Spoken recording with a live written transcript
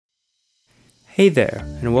Hey there,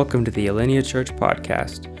 and welcome to the Alinea Church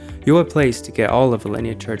Podcast, your place to get all of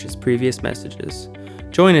Alinea Church's previous messages.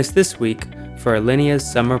 Join us this week for Alinea's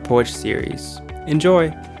Summer Porch series. Enjoy!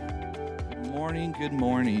 Good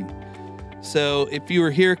morning. So if you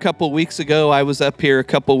were here a couple weeks ago, I was up here a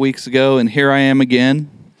couple weeks ago, and here I am again.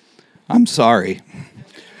 I'm sorry.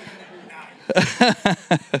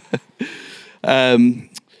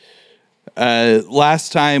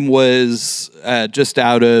 Last time was just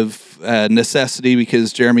out of necessity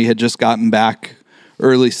because Jeremy had just gotten back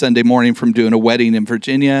early Sunday morning from doing a wedding in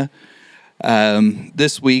Virginia.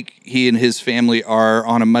 This week, he and his family are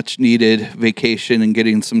on a much-needed vacation and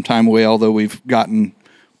getting some time away, although we've gotten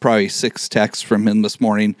probably 6 texts from him this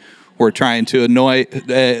morning. We're trying to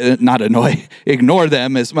ignore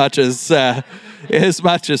them as much as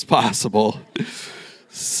possible.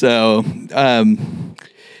 So,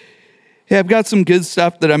 I've got some good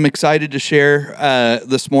stuff that I'm excited to share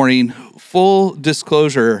this morning. Full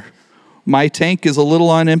disclosure, my tank is a little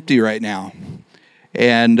on empty right now.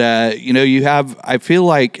 And, I feel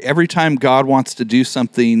like every time God wants to do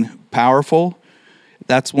something powerful,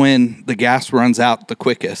 that's when the gas runs out the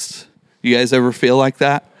quickest. You guys ever feel like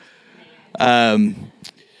that?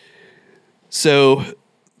 So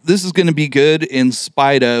this is going to be good in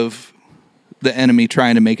spite of the enemy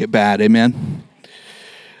trying to make it bad. Amen?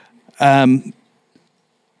 I'm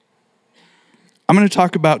going to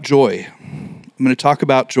talk about joy.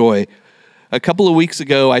 A couple of weeks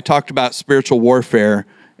ago, I talked about spiritual warfare,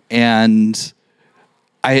 and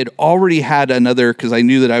I had already had another, because I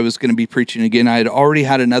knew that I was going to be preaching again, I had already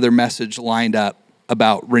had another message lined up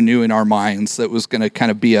about renewing our minds that was going to kind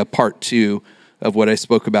of be a part 2 of what I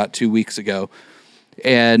spoke about 2 weeks ago.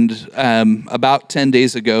 And about 10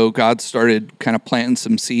 days ago, God started kind of planting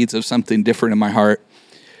some seeds of something different in my heart,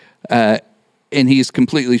 and He's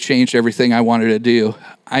completely changed everything I wanted to do.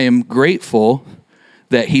 I am grateful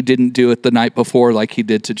that He didn't do it the night before like He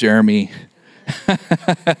did to Jeremy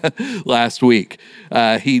last week.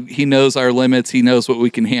 He knows our limits. He knows what we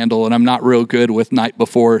can handle, and I'm not real good with night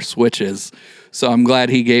before switches. So I'm glad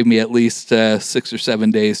He gave me at least 6 or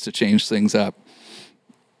 7 days to change things up.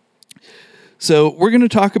 So we're going to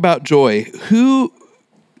talk about joy. Who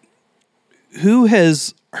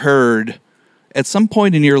has heard at some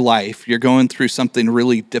point in your life you're going through something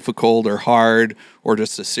really difficult or hard or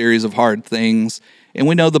just a series of hard things, and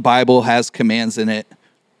we know the Bible has commands in it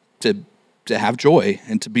to have joy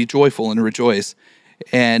and to be joyful and rejoice.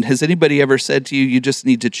 And has anybody ever said to you, you just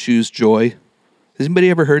need to choose joy? Has anybody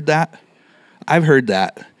ever heard that? I've heard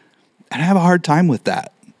that. And I have a hard time with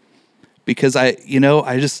that because I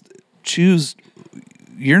just choose,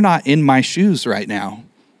 you're not in my shoes right now.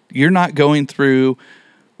 You're not going through,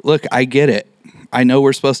 look, I get it. I know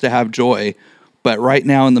we're supposed to have joy, but right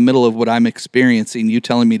now in the middle of what I'm experiencing, you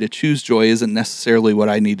telling me to choose joy isn't necessarily what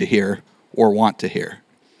I need to hear or want to hear.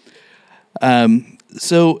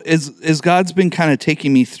 So as God's been kind of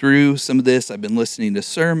taking me through some of this, I've been listening to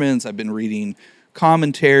sermons, I've been reading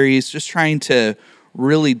commentaries, just trying to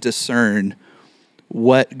really discern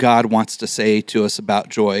what God wants to say to us about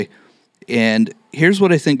joy. And here's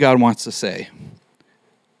what I think God wants to say.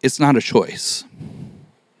 It's not a choice.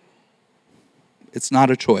 It's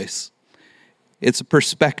not a choice. It's a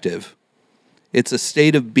perspective. It's a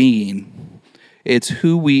state of being. It's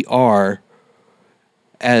who we are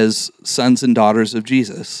as sons and daughters of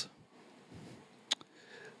Jesus.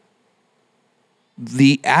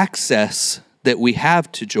 The access that we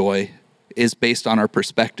have to joy is based on our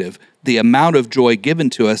perspective. The amount of joy given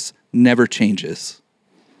to us never changes.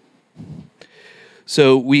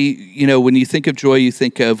 So when you think of joy, you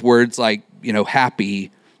think of words like,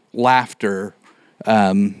 happy, laughter,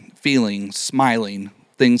 feeling, smiling,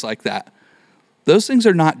 things like that. Those things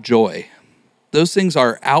are not joy. Those things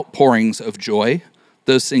are outpourings of joy.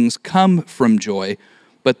 Those things come from joy,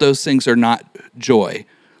 but those things are not joy.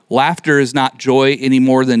 Laughter is not joy any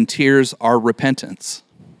more than tears are repentance,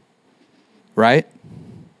 right?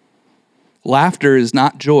 Laughter is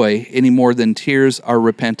not joy any more than tears are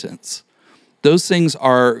repentance. Those things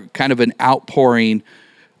are kind of an outpouring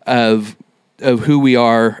of who we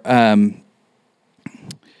are.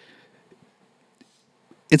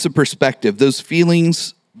 It's a perspective. Those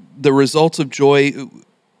feelings, the results of joy,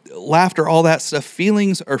 laughter, all that stuff,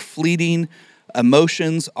 feelings are fleeting.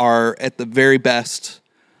 Emotions are, at the very best,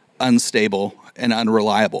 unstable and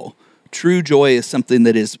unreliable. True joy is something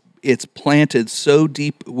that it's planted so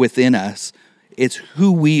deep within us. It's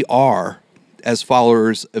who we are as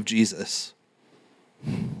followers of Jesus.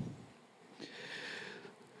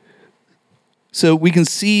 So we can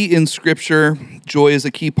see in Scripture, joy is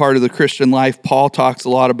a key part of the Christian life. Paul talks a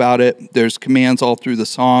lot about it. There's commands all through the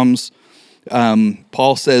Psalms.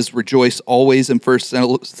 Paul says, rejoice always in 1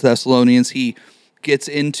 Thessalonians. He gets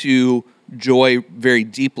into joy very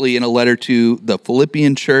deeply in a letter to the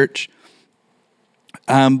Philippian church.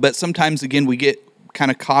 But sometimes, again, we get kind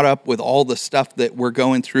of caught up with all the stuff that we're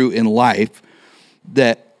going through in life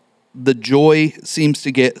that the joy seems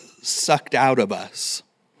to get sucked out of us.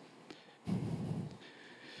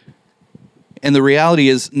 And the reality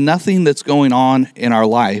is nothing that's going on in our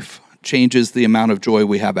life changes the amount of joy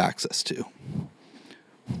we have access to.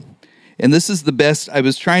 And this is the best. I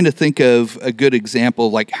was trying to think of a good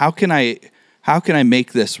example, like how can I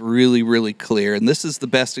make this really, really clear? And this is the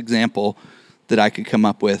best example that I could come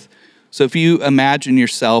up with. So if you imagine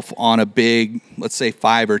yourself on a big, let's say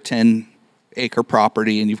 5 or 10 acre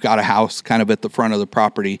property, and you've got a house kind of at the front of the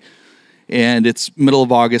property, and it's middle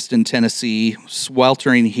of August in Tennessee,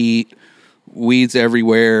 sweltering heat, weeds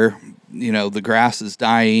everywhere, the grass is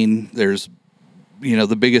dying, there's,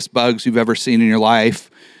 the biggest bugs you've ever seen in your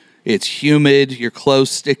life. It's humid, your clothes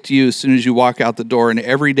stick to you as soon as you walk out the door, and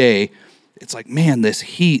every day it's like, man, this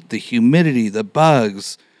heat, the humidity, the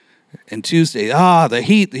bugs. And Tuesday, the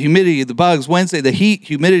heat, the humidity, the bugs. Wednesday, the heat,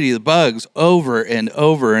 humidity, the bugs, over and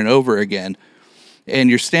over and over again. And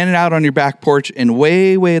you're standing out on your back porch, and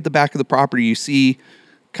way, way at the back of the property, you see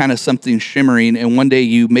kind of something shimmering, and one day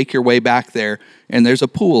you make your way back there, and there's a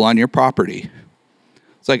pool on your property.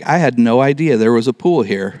 It's like, I had no idea there was a pool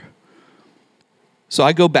here. So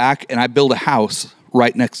I go back, and I build a house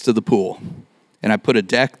right next to the pool. And I put a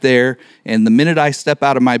deck there, and the minute I step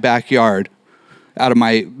out of my backyard, out of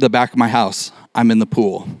the back of my house, I'm in the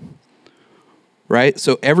pool, right?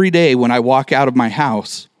 So every day when I walk out of my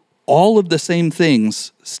house, all of the same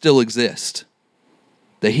things still exist.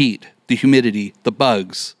 The heat, the humidity, the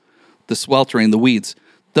bugs, the sweltering, the weeds.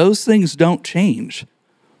 Those things don't change,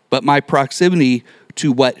 but my proximity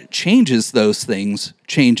to what changes those things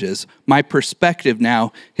changes. My perspective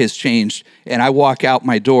now has changed, and I walk out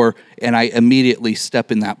my door, and I immediately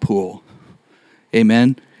step in that pool.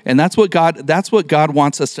 Amen? And that's what God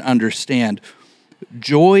wants us to understand.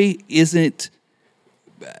 Joy isn't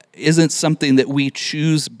something that we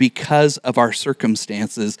choose because of our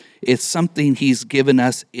circumstances. It's something he's given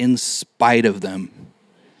us in spite of them.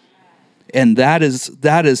 And that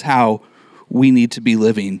is how we need to be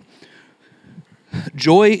living.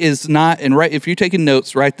 Joy is not, and if you're taking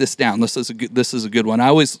notes, write this down. This is a good one. I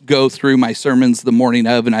always go through my sermons the morning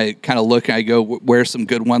of, and I kind of look and I go, where's some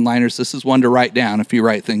good one-liners? This is one to write down if you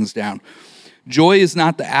write things down. Joy is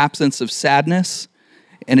not the absence of sadness,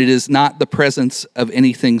 and it is not the presence of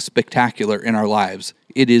anything spectacular in our lives.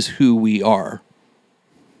 It is who we are.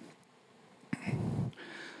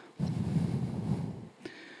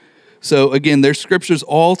 So again, there's scriptures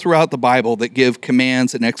all throughout the Bible that give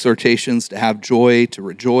commands and exhortations to have joy, to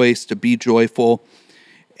rejoice, to be joyful.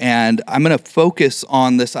 And I'm going to focus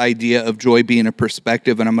on this idea of joy being a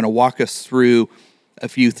perspective, and I'm going to walk us through a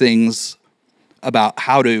few things about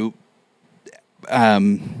how to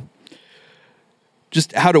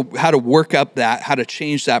just how to work up that, how to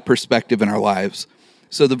change that perspective in our lives.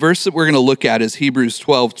 So the verse that we're going to look at is Hebrews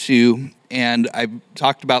 12:2, and I've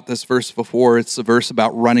talked about this verse before. It's the verse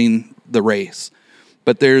about running the race.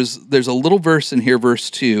 But there's a little verse in here, verse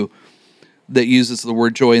 2, that uses the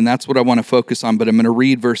word joy, and that's what I want to focus on, but I'm going to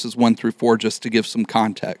read verses 1 through 4 just to give some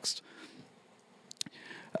context.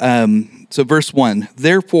 So verse 1,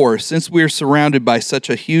 therefore, since we are surrounded by such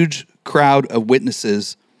a huge crowd of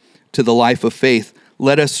witnesses to the life of faith,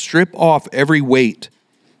 let us strip off every weight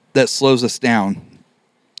that slows us down,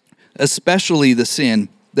 especially the sin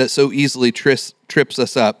that so easily trips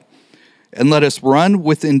us up, and let us run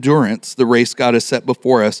with endurance the race God has set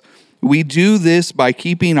before us. We do this by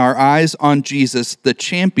keeping our eyes on Jesus, the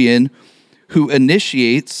champion who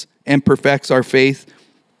initiates and perfects our faith.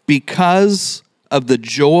 Because of the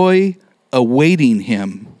joy awaiting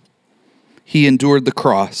him, he endured the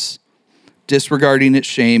cross, disregarding its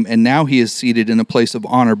shame, and now he is seated in a place of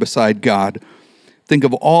honor beside God. Think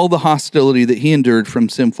of all the hostility that he endured from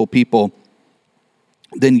sinful people.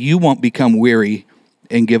 Then you won't become weary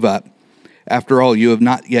and give up. After all, you have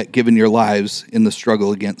not yet given your lives in the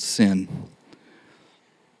struggle against sin.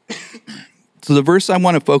 So the verse I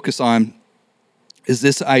want to focus on is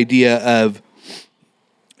this idea of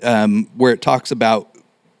where it talks about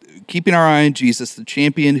keeping our eye on Jesus, the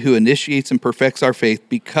champion who initiates and perfects our faith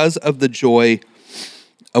because of the joy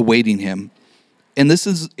awaiting him. And this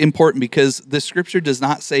is important because the scripture does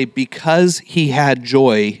not say because he had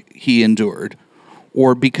joy, he endured,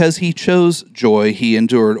 or because he chose joy, he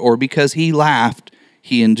endured, or because he laughed,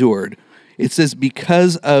 he endured. It says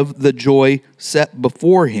because of the joy set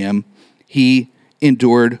before him, he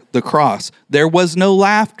endured the cross. There was no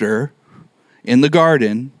laughter in the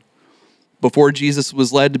garden before Jesus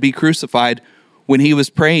was led to be crucified, when he was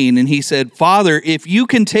praying and he said, Father, if you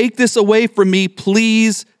can take this away from me,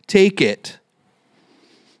 please take it.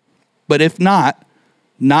 But if not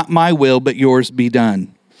my will, but yours be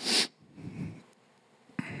done.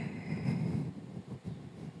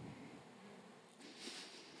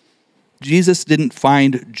 Jesus didn't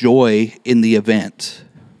find joy in the event.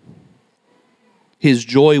 His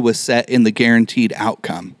joy was set in the guaranteed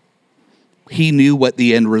outcome. He knew what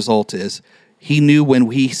the end result is. He knew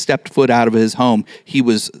when he stepped foot out of his home, he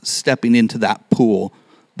was stepping into that pool,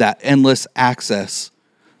 that endless access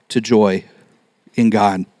to joy in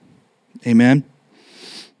God. Amen?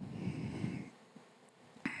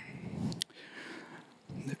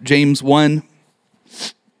 James 1,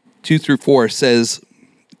 2 through 4 says,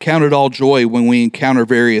 count it all joy when we encounter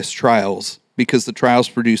various trials, because the trials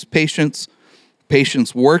produce patience.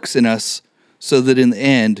 Patience works in us so that in the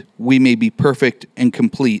end we may be perfect and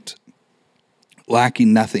complete,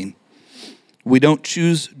 lacking nothing. We don't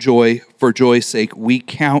choose joy for joy's sake. We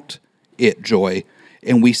count it joy,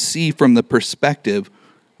 and we see from the perspective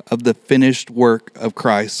of the finished work of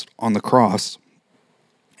Christ on the cross,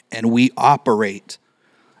 and we operate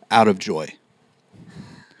out of joy.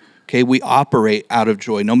 Okay, we operate out of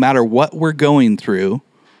joy. No matter what we're going through,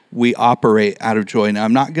 we operate out of joy. Now,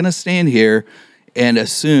 I'm not going to stand here and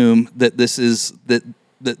assume that this is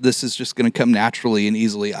just going to come naturally and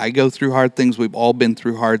easily. I go through hard things. We've all been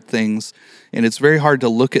through hard things, and it's very hard to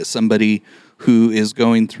look at somebody who is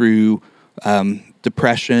going through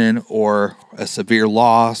depression or a severe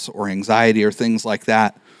loss or anxiety or things like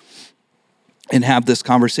that and have this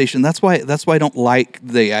conversation. That's why I don't like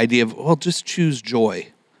the idea of, well, just choose joy.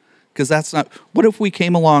 Because that's not, what if we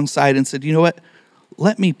came alongside and said, you know what,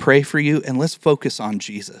 let me pray for you and let's focus on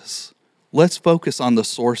Jesus. Let's focus on the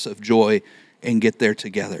source of joy and get there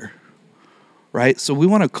together, right? So we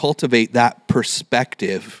want to cultivate that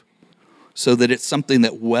perspective so that it's something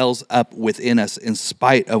that wells up within us in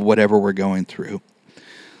spite of whatever we're going through.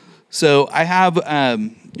 So I have,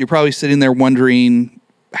 you're probably sitting there wondering,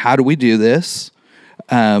 how do we do this?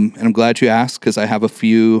 And I'm glad you asked because I have a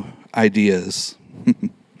few ideas.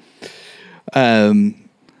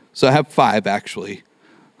 So I have 5 actually.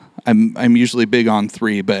 I'm usually big on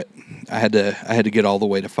 3, but I had to get all the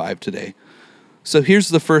way to 5 today. So here's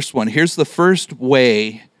the first one. Here's the first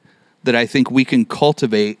way that I think we can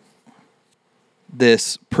cultivate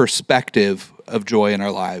this perspective of joy in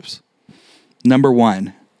our lives. Number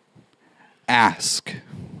 1, ask.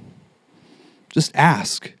 Just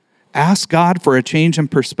ask. Ask God for a change in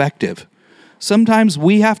perspective. Sometimes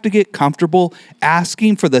we have to get comfortable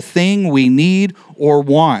asking for the thing we need or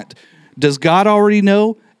want. Does God already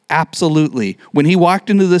know? Absolutely. When he walked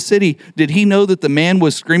into the city, did he know that the man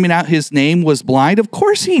was screaming out his name was blind? Of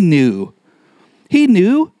course he knew. He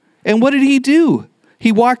knew. And what did he do?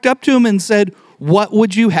 He walked up to him and said, what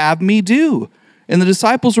would you have me do? And the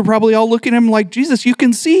disciples were probably all looking at him like, Jesus, you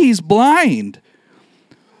can see he's blind.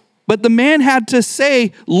 But the man had to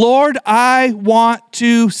say, Lord, I want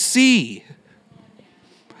to see.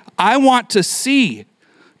 I want to see.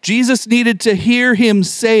 Jesus needed to hear him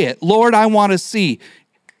say it. Lord, I want to see.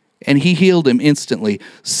 And he healed him instantly.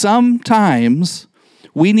 Sometimes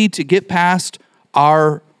we need to get past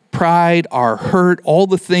our pride, our hurt, all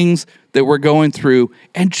the things that we're going through,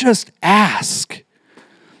 and just ask.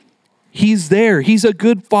 He's there. He's a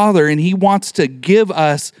good father, and he wants to give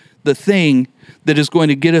us the thing that is going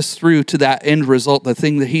to get us through to that end result, the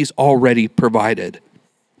thing that he's already provided.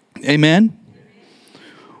 Amen?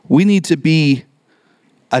 We need to be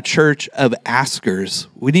a church of askers.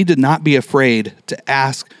 We need to not be afraid to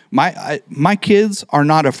ask. My kids are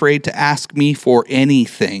not afraid to ask me for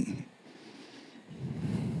anything.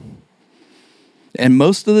 And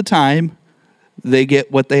most of the time, they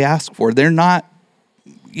get what they ask for. They're not,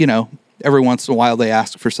 every once in a while they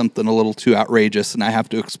ask for something a little too outrageous, and I have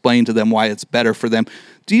to explain to them why it's better for them.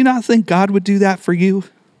 Do you not think God would do that for you?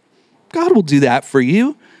 God will do that for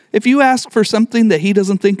you. If you ask for something that he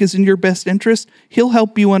doesn't think is in your best interest, he'll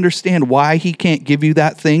help you understand why he can't give you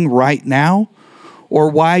that thing right now, or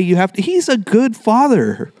why you have to. He's a good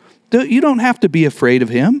father. You don't have to be afraid of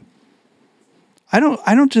him. I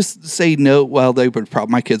don't just say no. Well,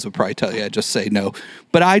 my kids would probably tell you I just say no.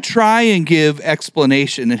 But I try and give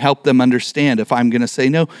explanation and help them understand if I'm going to say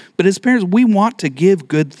no. But as parents, we want to give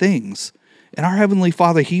good things. And our Heavenly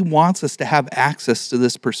Father, he wants us to have access to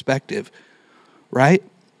this perspective, right?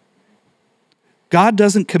 God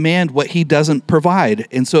doesn't command what he doesn't provide.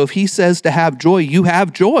 And so if he says to have joy, you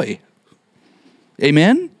have joy.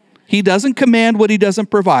 Amen? He doesn't command what he doesn't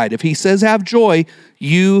provide. If he says have joy,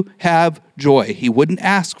 you have joy. He wouldn't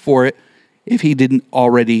ask for it. if he didn't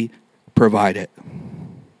already provide it.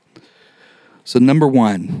 So number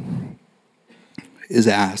one is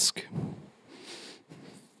ask.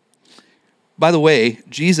 By the way,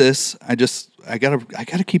 Jesus, I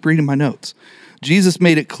gotta keep reading my notes. Jesus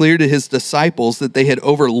made it clear to his disciples that they had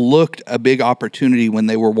overlooked a big opportunity when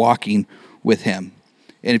they were walking with him.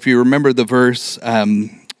 And if you remember, the verse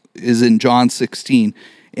is in John 16.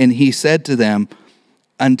 And he said to them,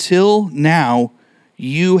 until now,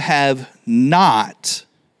 you have not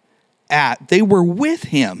they were with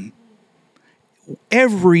him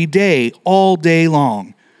every day, all day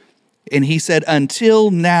long. And he said,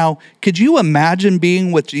 until now, could you imagine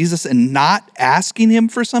being with Jesus and not asking him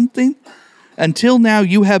for something? Until now,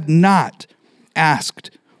 you have not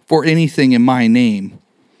asked for anything in my name,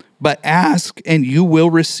 but ask and you will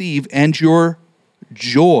receive, and your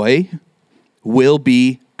joy will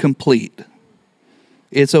be complete.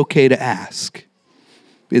 It's okay to ask.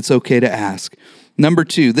 It's okay to ask. Number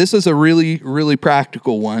two, this is a really, really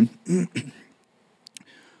practical one.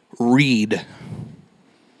 Read.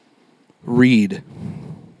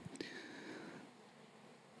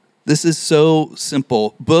 This is so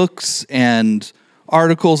simple. Books and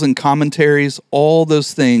articles and commentaries, all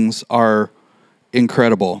those things are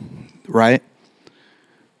incredible, right?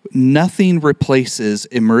 Nothing replaces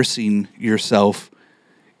immersing yourself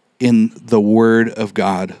in the Word of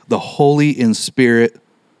God, the Holy Spirit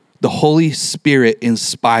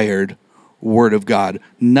inspired Word of God.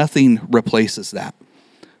 Nothing replaces that.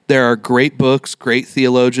 There are great books, great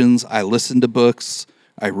theologians. I listen to books.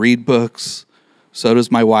 I read books. So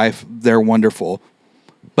does my wife. They're wonderful.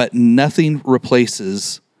 But nothing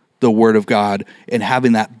replaces the Word of God and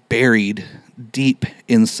having that buried deep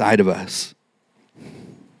inside of us.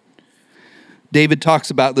 David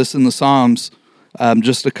talks about this in the Psalms,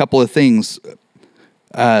 just a couple of things.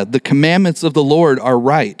 The commandments of the Lord are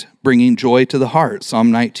right, bringing joy to the heart.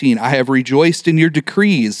 Psalm 19. I have rejoiced in your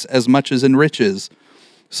decrees as much as in riches.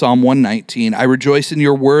 Psalm 119. I rejoice in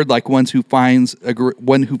your word like one who finds a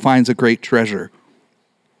great treasure.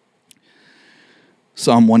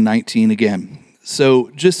 Psalm 119 again. So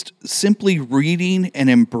just simply reading and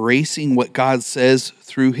embracing what God says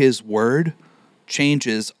through his word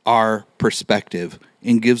changes our perspective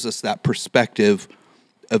and gives us that perspective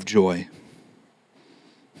of joy.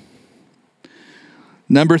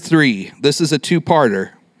 Number three, this is a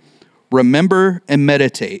two-parter. Remember and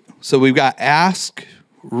meditate. So we've got ask,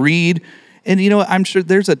 read, and I'm sure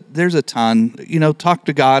there's a ton. Talk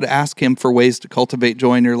to God, ask him for ways to cultivate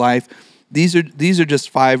joy in your life. These are just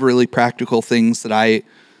 5 really practical things that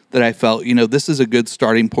I felt, this is a good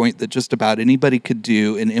starting point that just about anybody could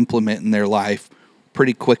do and implement in their life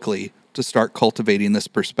pretty quickly to start cultivating this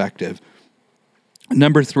perspective.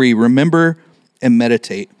 Number 3, remember and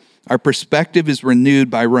meditate. Our perspective is renewed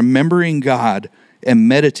by remembering God and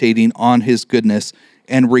meditating on his goodness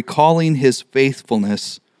and recalling his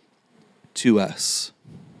faithfulness to us.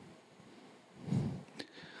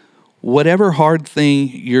 Whatever hard thing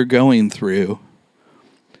you're going through,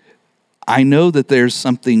 I know that there's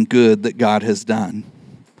something good that God has done.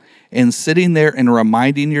 And sitting there and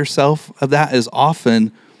reminding yourself of that is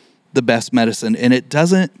often the best medicine. And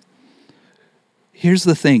here's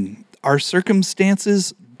the thing, our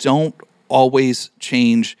circumstances don't always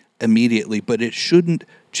change immediately, but it shouldn't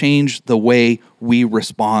change the way we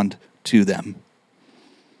respond to them.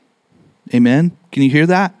 Amen? Can you hear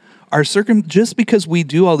that? Just because we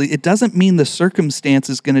do all it doesn't mean the circumstance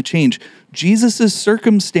is going to change. Jesus'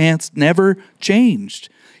 circumstance never changed.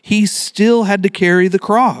 He still had to carry the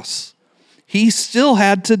cross. He still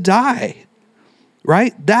had to die,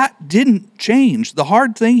 right? That didn't change. The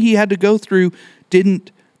hard thing he had to go through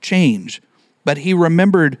didn't change, but he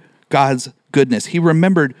remembered God's goodness. He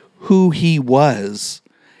remembered who he was.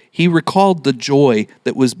 He recalled the joy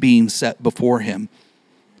that was being set before him.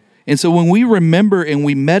 And so when we remember and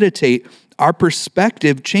we meditate, our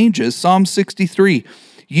perspective changes. Psalm 63,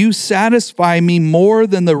 you satisfy me more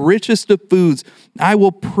than the richest of foods. I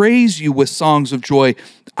will praise you with songs of joy.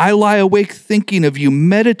 I lie awake thinking of you,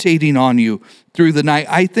 meditating on you through the night.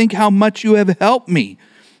 I think how much you have helped me,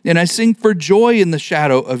 and I sing for joy in the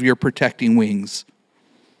shadow of your protecting wings.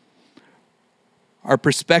 Our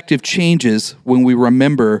perspective changes when we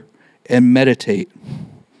remember and meditate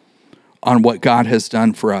on what God has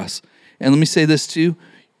done for us. And let me say this too,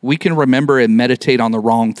 we can remember and meditate on the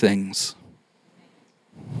wrong things.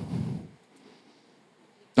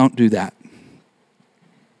 Don't do that.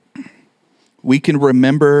 We can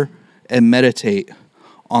remember and meditate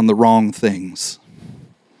on the wrong things.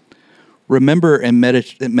 Remember and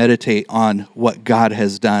meditate on what God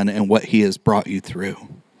has done and what he has brought you through.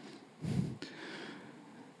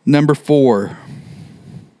 Number 4.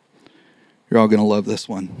 You're all going to love this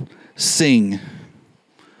one. Sing.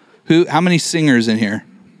 How many singers in here?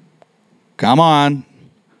 Come on.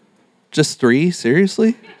 Just 3?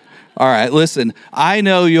 Seriously? All right, listen. I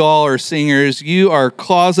know you all are singers. You are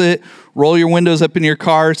closet, roll your windows up in your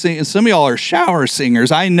car. Sing. Some of y'all are shower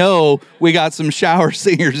singers. I know we got some shower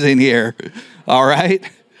singers in here. All right?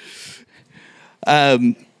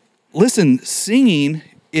 Listen, singing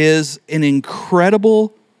is an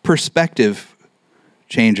incredible perspective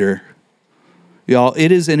changer. Y'all,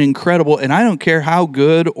 it is an incredible, and I don't care how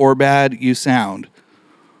good or bad you sound,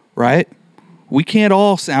 right? We can't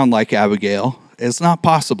all sound like Abigail. It's not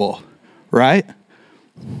possible, right?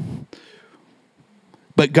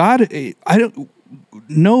 But God,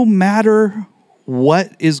 no matter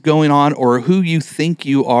what is going on or who you think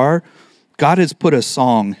you are, God has put a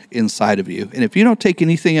song inside of you. And if you don't take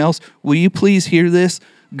anything else, will you please hear this?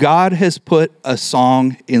 God has put a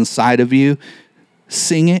song inside of you.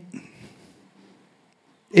 Sing it.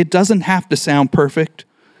 It doesn't have to sound perfect.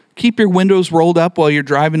 Keep your windows rolled up while you're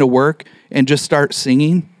driving to work and just start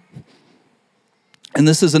singing. And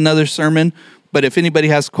this is another sermon, but if anybody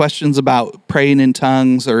has questions about praying in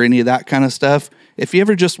tongues or any of that kind of stuff, if you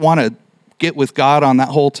ever just want to get with God on that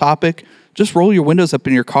whole topic, just roll your windows up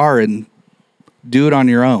in your car and do it on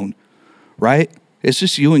your own, right? It's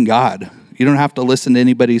just you and God. You don't have to listen to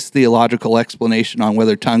anybody's theological explanation on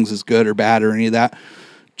whether tongues is good or bad or any of that.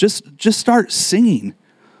 Just start singing.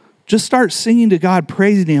 Just start singing to God,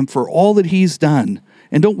 praising Him for all that He's done.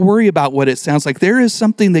 And don't worry about what it sounds like. There is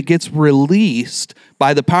something that gets released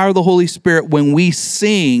by the power of the Holy Spirit when we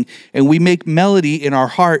sing and we make melody in our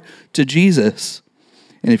heart to Jesus.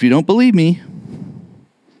 And if you don't believe me,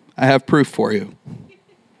 I have proof for you.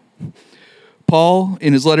 Paul,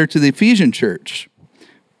 in his letter to the Ephesian church,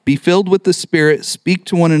 be filled with the Spirit, speak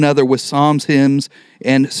to one another with psalms, hymns,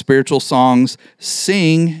 and spiritual songs.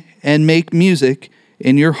 Sing and make music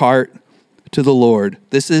in your heart to the Lord.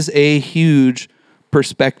 This is a huge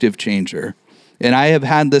perspective changer. And I have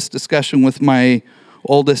had this discussion with my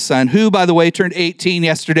oldest son, who, by the way, turned 18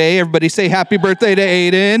 yesterday. Everybody say happy birthday to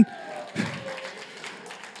Aiden.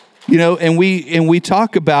 You know, and we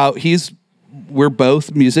talk about, we're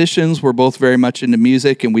both musicians. We're both very much into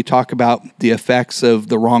music, and we talk about the effects of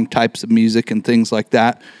the wrong types of music and things like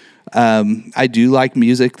that. I do like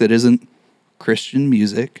music that isn't Christian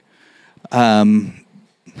music.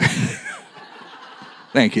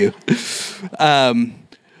 Thank you.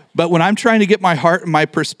 But when I'm trying to get my heart and my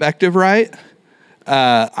perspective right,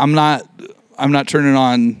 I'm not turning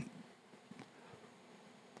on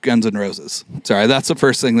Guns N' Roses. Sorry, that's the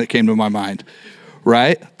first thing that came to my mind.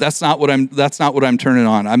 Right? That's not what I'm turning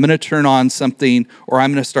on. I'm going to turn on something, or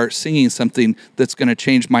I'm going to start singing something that's going to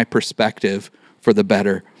change my perspective for the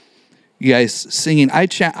better. You guys, singing, I'm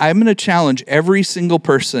going to challenge every single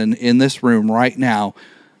person in this room right now,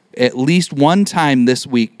 at least one time this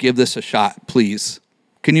week, give this a shot, please.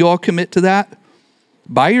 Can you all commit to that?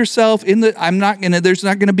 By yourself, there's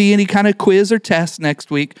not going to be any kind of quiz or test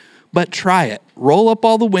next week, but try it. Roll up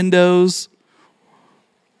all the windows,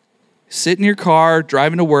 sit in your car,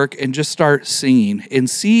 driving to work, and just start singing and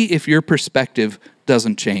see if your perspective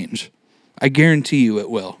doesn't change. I guarantee you it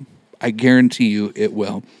will. I guarantee you it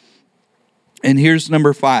will. And here's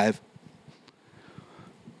number 5.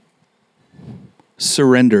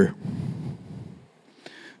 Surrender.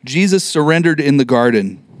 Jesus surrendered in the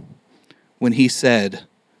garden when He said,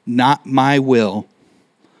 "Not my will,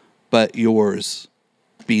 but yours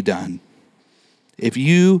be done." If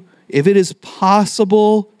it is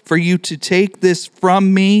possible for you to take this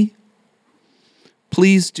from me,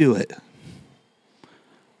 please do it.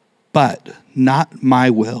 But not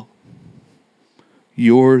my will.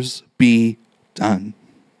 Yours be done.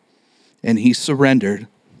 And He surrendered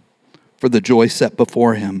for the joy set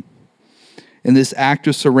before Him. And this act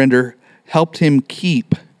of surrender helped Him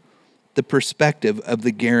keep the perspective of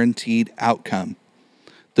the guaranteed outcome.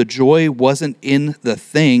 The joy wasn't in the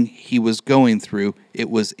thing He was going through. It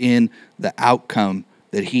was in the outcome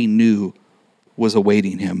that He knew was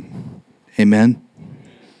awaiting Him. Amen?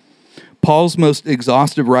 Paul's most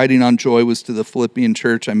exhaustive writing on joy was to the Philippian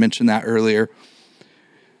church. I mentioned that earlier.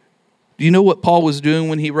 Do you know what Paul was doing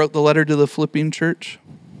when he wrote the letter to the Philippian church?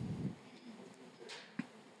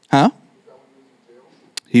 Huh?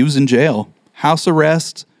 He was in jail. House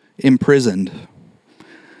arrest, imprisoned.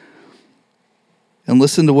 And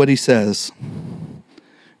listen to what he says.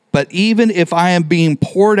 But even if I am being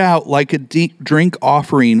poured out like a drink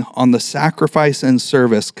offering on the sacrifice and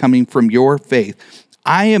service coming from your faith,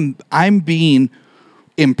 I'm being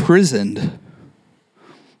imprisoned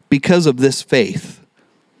because of this faith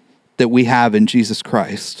that we have in Jesus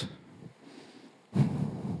Christ.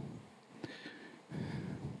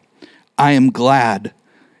 I am glad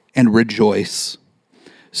and rejoice.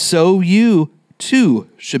 So you too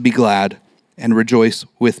should be glad and rejoice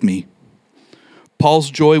with me. Paul's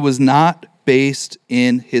joy was not based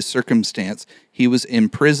in his circumstance. He was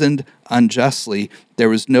imprisoned unjustly. There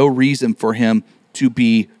was no reason for him to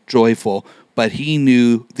be joyful, but he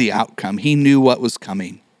knew the outcome. He knew what was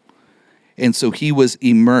coming. And so he was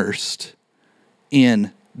immersed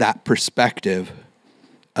in that perspective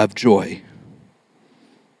of joy.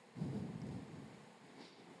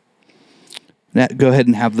 Now, go ahead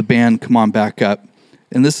and have the band come on back up.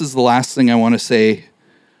 And this is the last thing I want to say,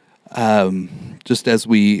 just as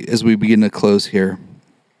we begin to close here.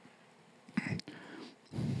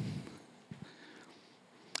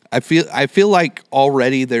 I feel like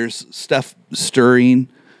already there's stuff stirring,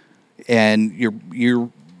 and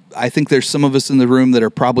I think there's some of us in the room that are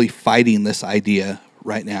probably fighting this idea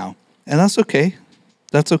right now. And that's okay.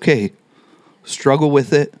 That's okay. Struggle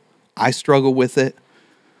with it. I struggle with it.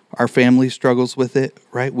 Our family struggles with it,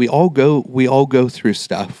 right? We all go through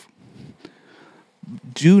stuff.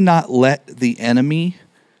 Do not let the enemy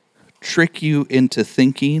trick you into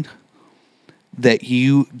thinking that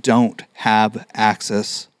you don't have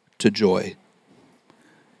access to joy.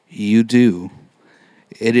 You do.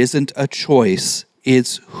 It isn't a choice.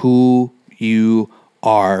 It's who you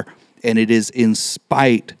are. And it is in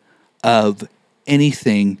spite of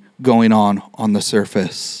anything going on the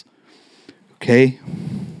surface. Okay?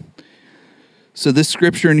 So this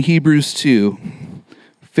scripture in Hebrews 2,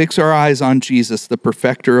 fix our eyes on Jesus, the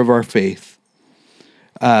perfecter of our faith.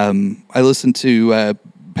 I listened to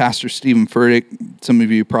Pastor Stephen Furtick. Some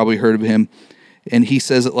of you probably heard of him. And he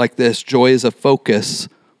says it like this: joy is a focus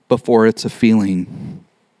before it's a feeling.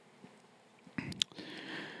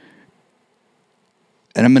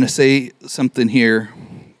 And I'm going to say something here,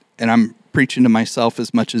 and I'm preaching to myself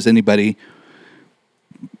as much as anybody.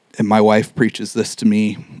 And my wife preaches this to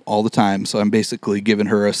me all the time, so I'm basically giving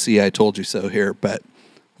her a see I told you so here, but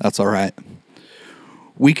that's all right.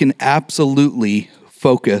 We can absolutely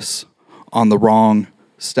focus on the wrong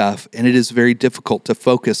stuff, and it is very difficult to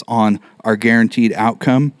focus on our guaranteed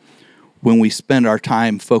outcome when we spend our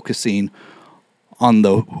time focusing on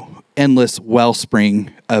the endless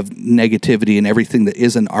wellspring of negativity and everything that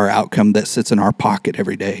isn't our outcome that sits in our pocket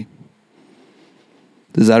every day.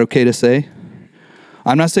 Is that okay to say?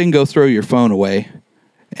 I'm not saying go throw your phone away.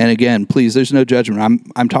 And again, please, there's no judgment.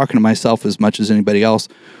 I'm talking to myself as much as anybody else.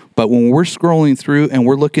 But when we're scrolling through and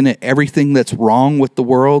we're looking at everything that's wrong with the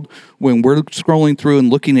world, when we're scrolling through and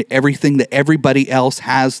looking at everything that everybody else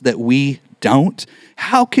has that we don't,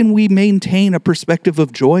 how can we maintain a perspective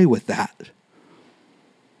of joy with that?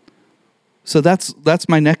 So that's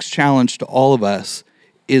my next challenge to all of us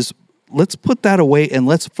is let's put that away and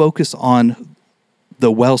let's focus on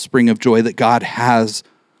the wellspring of joy that God has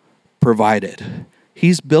provided.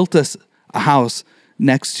 He's built us a house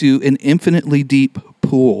next to an infinitely deep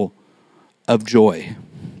pool of joy.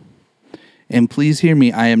 And please hear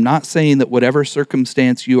me, I am not saying that whatever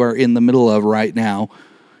circumstance you are in the middle of right now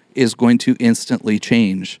is going to instantly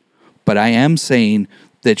change. But I am saying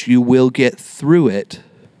that you will get through it,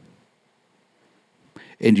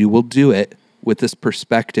 and you will do it with this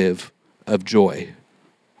perspective of joy.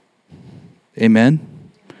 Amen?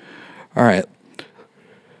 All right.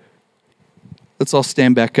 Let's all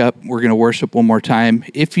stand back up. We're going to worship one more time.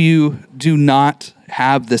 If you do not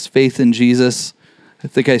have this faith in Jesus, I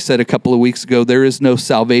think I said a couple of weeks ago, there is no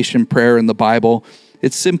salvation prayer in the Bible.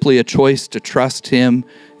 It's simply a choice to trust Him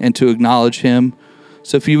and to acknowledge Him.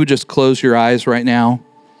 So if you would just close your eyes right now.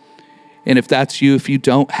 And if that's you, if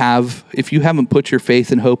you haven't put your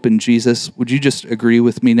faith and hope in Jesus, would you just agree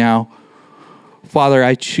with me now? Father,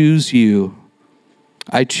 I choose you.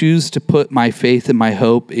 I choose to put my faith and my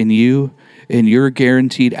hope in you and your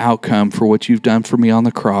guaranteed outcome for what you've done for me on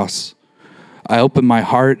the cross. I open my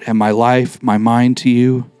heart and my life, my mind to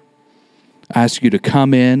you. I ask you to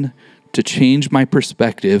come in, to change my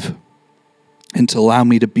perspective, and to allow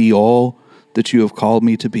me to be all that you have called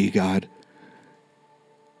me to be, God.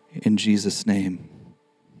 In Jesus' name,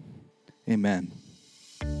 amen.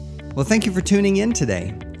 Well, thank you for tuning in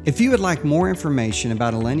today. If you would like more information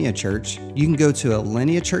about Alinea Church, you can go to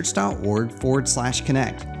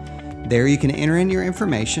alineachurch.org/connect. There you can enter in your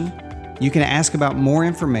information. You can ask about more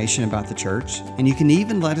information about the church, and you can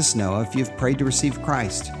even let us know if you've prayed to receive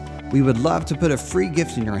Christ. We would love to put a free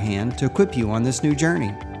gift in your hand to equip you on this new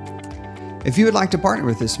journey. If you would like to partner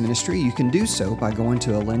with this ministry, you can do so by going to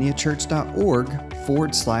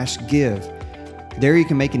alineachurch.org/give. There you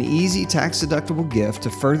can make an easy tax-deductible gift to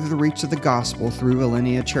further the reach of the gospel through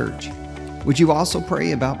Alinea Church. Would you also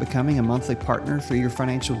pray about becoming a monthly partner through your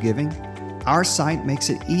financial giving? Our site makes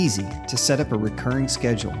it easy to set up a recurring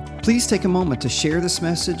schedule. Please take a moment to share this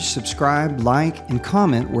message, subscribe, like, and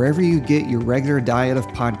comment wherever you get your regular diet of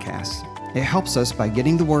podcasts. It helps us by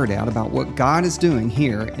getting the word out about what God is doing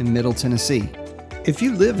here in Middle Tennessee. If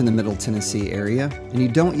you live in the Middle Tennessee area and you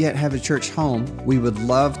don't yet have a church home, we would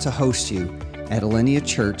love to host you at Alinea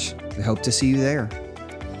Church. We hope to see you there.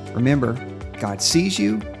 Remember, God sees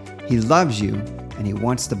you, He loves you, and He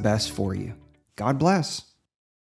wants the best for you. God bless.